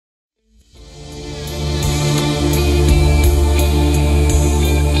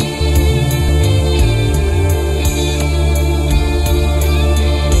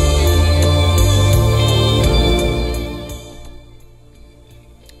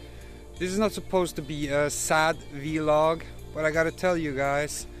This is not supposed to be a sad vlog, but I gotta tell you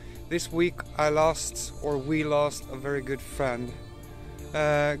guys, this week we lost a very good friend.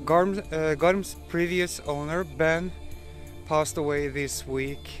 Garm's previous owner, Ben, passed away this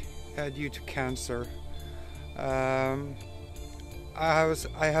week due to cancer. I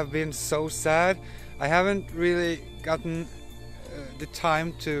have been so sad. I haven't really gotten the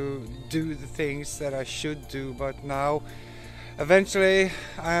time to do the things that I should do, but now eventually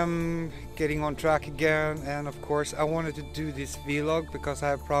I'm getting on track again, and of course I wanted to do this vlog because I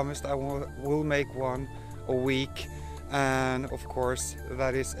have promised I will make one a week, and of course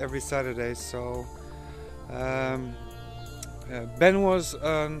that is every Saturday. So Ben was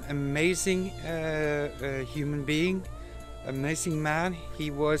an amazing human being, amazing man. He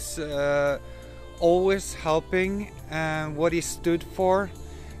was always helping, and what he stood for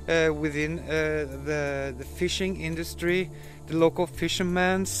within the fishing industry, the local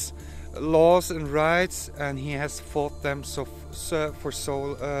fishermen's laws and rights, and he has fought them for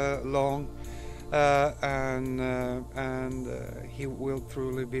so long, and he will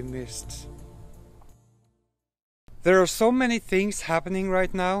truly be missed. There are so many things happening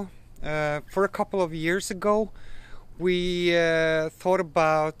right now. For a couple of years ago, we thought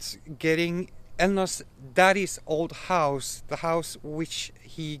about getting Elna's daddy's old house, the house which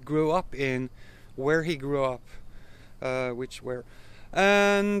he grew up in, where he grew up, and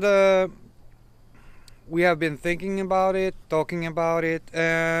we have been thinking about it, talking about it,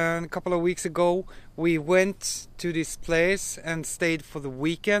 and a couple of weeks ago we went to this place and stayed for the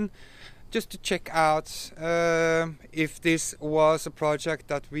weekend just to check out if this was a project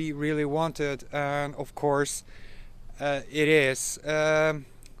that we really wanted, and of course it is.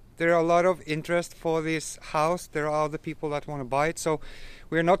 There are a lot of interest for this house. There are other people that want to buy it, so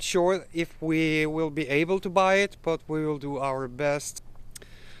we're not sure if we will be able to buy it, but we will do our best.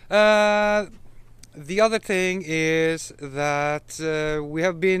 The other thing is that we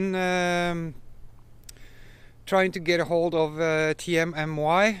have been trying to get a hold of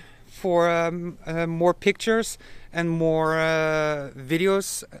TMMY for more pictures and more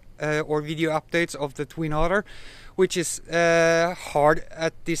videos or video updates of the Twin Otter, which is hard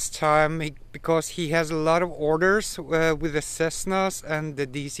at this time because he has a lot of orders with the Cessnas and the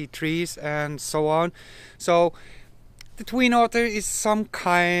DC-3s and so on. So the Twin Otter is some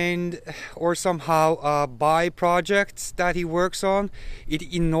kind or somehow a buy project that he works on. It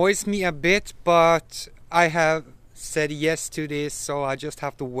annoys me a bit, but I have said yes to this, so I just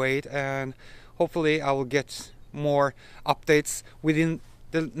have to wait, and hopefully I will get more updates within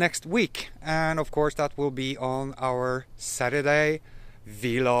the next week, and of course that will be on our Saturday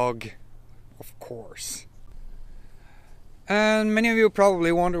vlog, of course. And many of you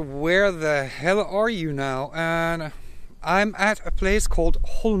probably wonder, where the hell are you now? And I'm at a place called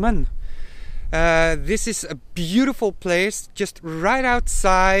Holmen. This is a beautiful place just right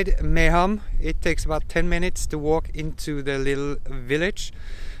outside Mehamn. It takes about 10 minutes to walk into the little village.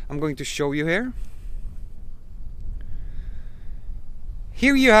 I'm going to show you here.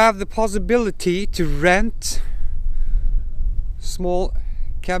 Here you have the possibility to rent small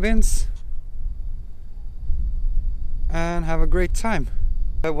cabins and have a great time.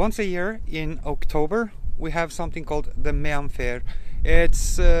 Once a year in October we have something called the Mehamn Fair.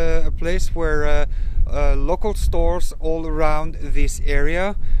 It's a place where local stores all around this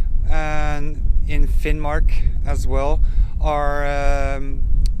area and in Finnmark as well are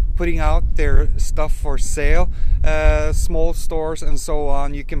putting out their stuff for sale. Small stores and so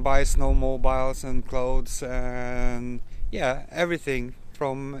on. You can buy snowmobiles and clothes and yeah, everything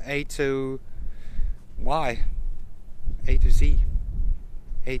from A to Y, A to Z,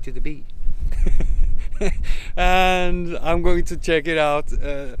 A to the B. And I'm going to check it out.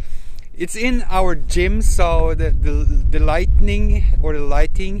 It's in our gym, so the lighting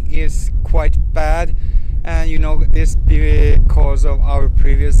is quite bad, and you know this because of our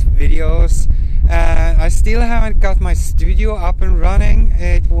previous videos. And I still haven't got my studio up and running.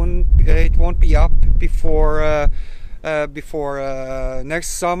 It won't be up before next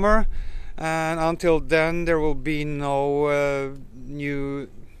summer, and until then there will be no new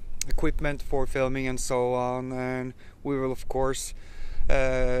equipment for filming and so on, and we will of course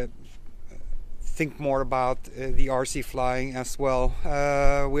think more about the RC flying as well.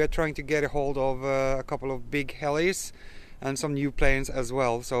 We are trying to get a hold of a couple of big helis and some new planes as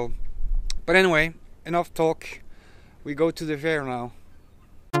well. So, but anyway, enough talk. We go to the fair now.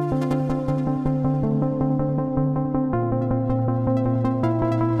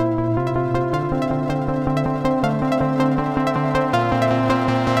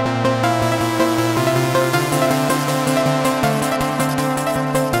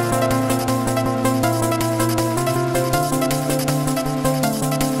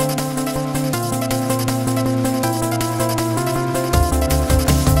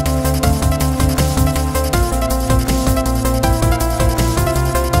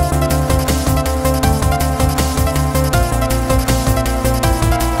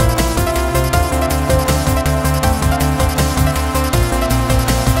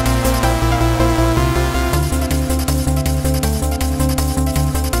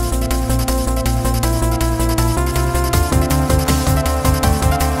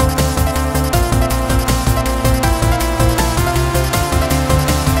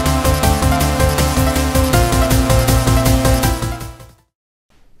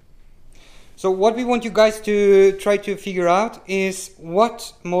 So what we want you guys to try to figure out is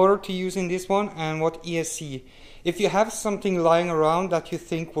what motor to use in this one and what ESC. If you have something lying around that you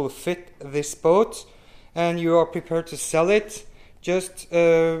think will fit this boat and you are prepared to sell it, just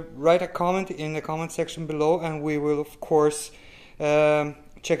write a comment in the comment section below and we will of course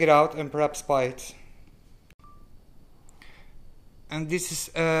check it out and perhaps buy it. And this is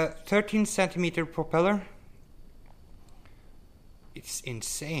a 13 centimeter propeller. It's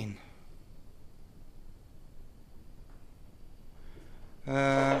insane.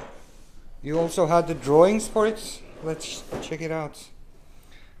 You also had the drawings for it. Let's check it out.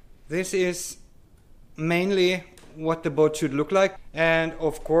 This is mainly what the boat should look like, and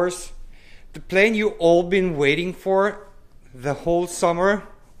of course the plane you all been waiting for the whole summer,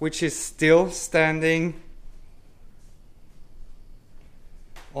 which is still standing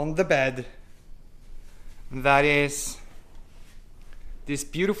on the bed. That is this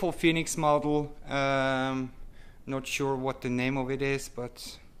beautiful Phoenix model. Not sure what the name of it is,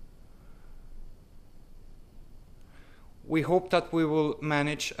 but we hope that we will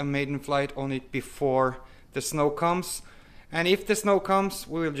manage a maiden flight on it before the snow comes. And if the snow comes,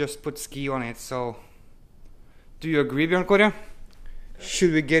 we will just put ski on it. So, do you agree, Bjørn Kåre?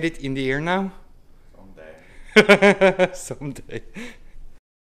 Should we get it in the air now? Someday. Someday.